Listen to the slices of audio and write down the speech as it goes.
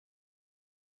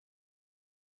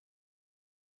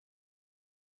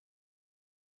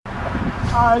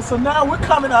Alright, so now we're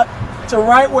coming up to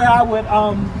right where I would,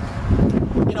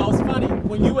 you know, it's funny,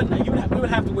 when we would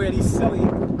have to wear these silly,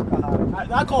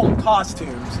 I call them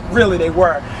costumes, really they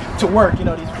were, to work, you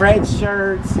know, these red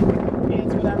shirts,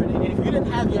 pants, whatever, and if you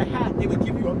didn't have your hat, they would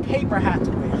give you a paper hat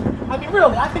to wear. I mean,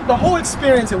 really, I think the whole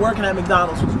experience of working at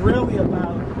McDonald's was really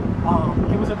about,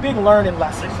 it was a big learning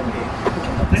lesson for me.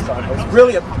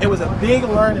 It was a big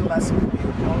learning lesson for me,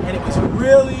 and it was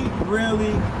really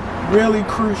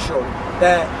crucial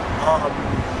that,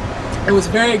 it was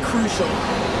very crucial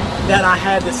that I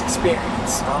had this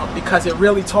experience because it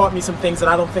really taught me some things that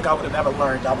I don't think I would have ever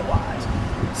learned otherwise.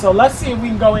 So let's see if we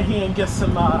can go in here and get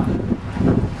some,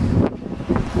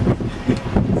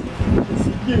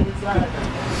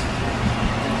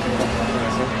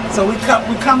 so we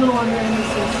coming on here and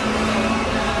this is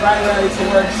right ready to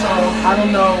work, so I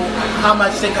don't know how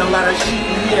much they can let us shoot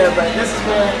in here, but this is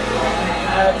where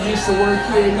I used to work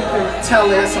here. You can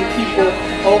tell there's some people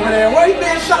over there. Where you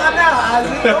been shot now,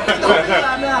 Isaac? Don't be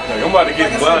shot now. I'm about to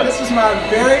get blind. This was my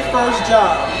very first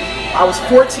job. I was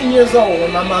 14 years old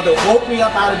when my mother woke me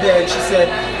up out of bed. She said,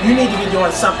 you need to be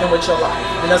doing something with your life.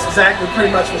 And that's exactly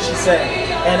pretty much what she said.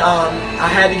 And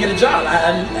I had to get a job.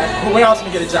 Where else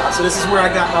to get a job? So this is where I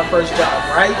got my first job,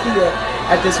 right here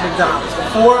at this McDonald's.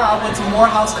 Before I went to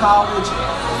Morehouse College,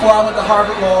 before I went to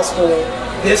Harvard Law School,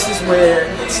 this is where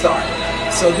it started.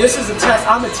 So this is a test.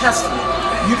 I'm a testament.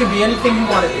 You can be anything you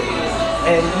want to be.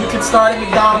 And you can start at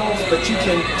McDonald's, but you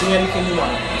can do anything you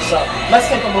want to do. So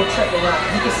let's take a little trip around.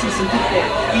 You can see some people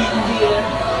eating here.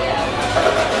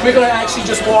 We're going to actually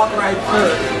just walk right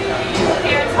through.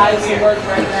 I used to work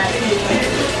right back here.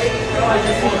 I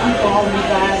just see people on the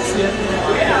back sniffing.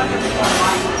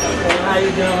 How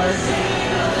you doing?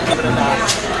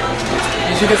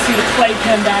 As you can see the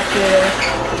playpen back there.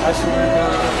 That's what we're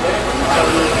doing.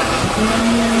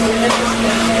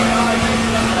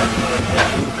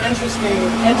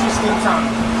 Interesting time.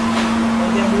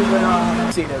 And then we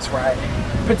would see this, right?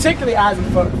 Particularly Isaac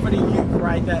for the youth,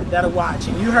 right, that are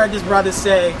watching. You heard this brother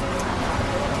say,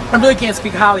 I really can't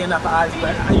speak highly enough of Isaac,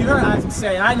 but you heard Isaac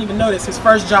say, and I didn't even notice, his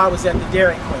first job was at the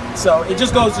Dairy Queen. So it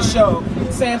just goes to show,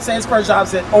 Sam said his first job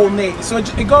was at Old Navy. So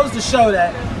it goes to show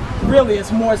that really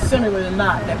it's more similar than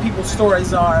not, that people's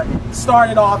stories are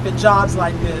started off at jobs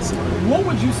like this. What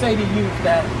would you say to youth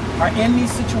that are in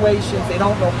these situations, they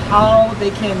don't know how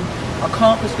they can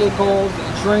accomplish their goals,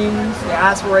 their dreams, their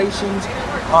aspirations,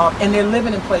 and they're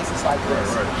living in places like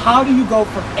this? How do you go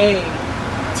from A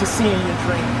to seeing your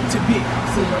dream to B? I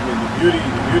mean, the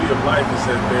beauty of life is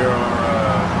that there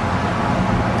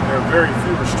are very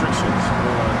few restrictions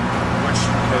on what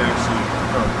you can actually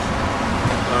accomplish.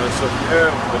 So if you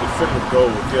have a definitive goal,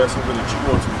 if you have something that you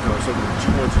want to become, something that you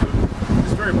want to do,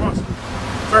 it's very possible.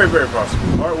 Very possible.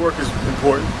 Hard work is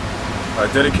important.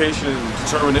 Dedication and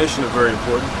determination are very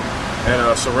important. And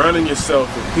surrounding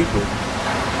yourself with people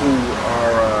who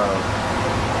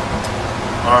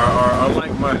are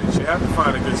like-minded. You have to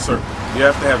find a good circle. You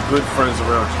have to have good friends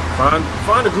around you.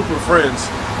 Find a group of friends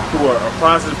who are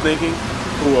positive thinking,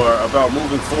 who are about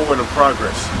moving forward and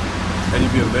progress, and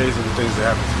you'll be amazed at the things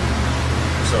that happen to you.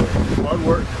 So, hard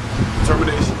work,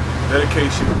 determination,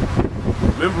 dedication,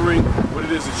 remembering what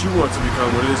it is that you want to become,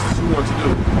 what it is that you want to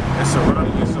do, and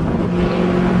surrounding yourself with good people.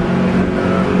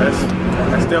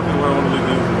 That's definitely what I want to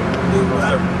leave you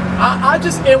with. I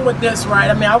just end with this,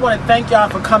 right? I mean, I want to thank y'all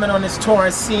for coming on this tour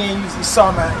and seeing, you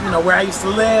saw my, where I used to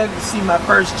live, you see my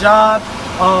first job.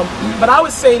 But I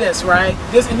would say this, right?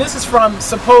 This is from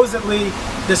supposedly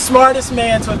the smartest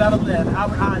man to have ever lived,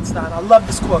 Albert Einstein. I love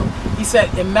this quote. He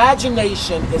said,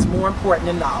 imagination is more important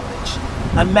than knowledge.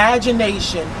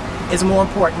 Imagination is more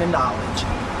important than knowledge.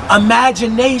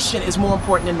 Imagination is more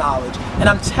important than knowledge. And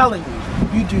I'm telling you,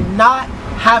 you do not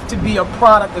have to be a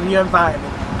product of your environment.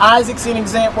 Isaac's an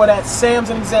example of that. Sam's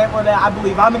an example of that. I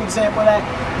believe I'm an example of that.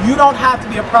 You don't have to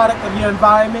be a product of your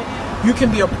environment. You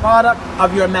can be a product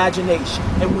of your imagination.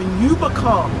 And when you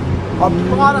become a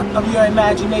product of your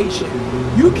imagination,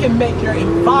 you can make your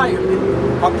environment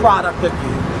a product of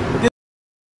you.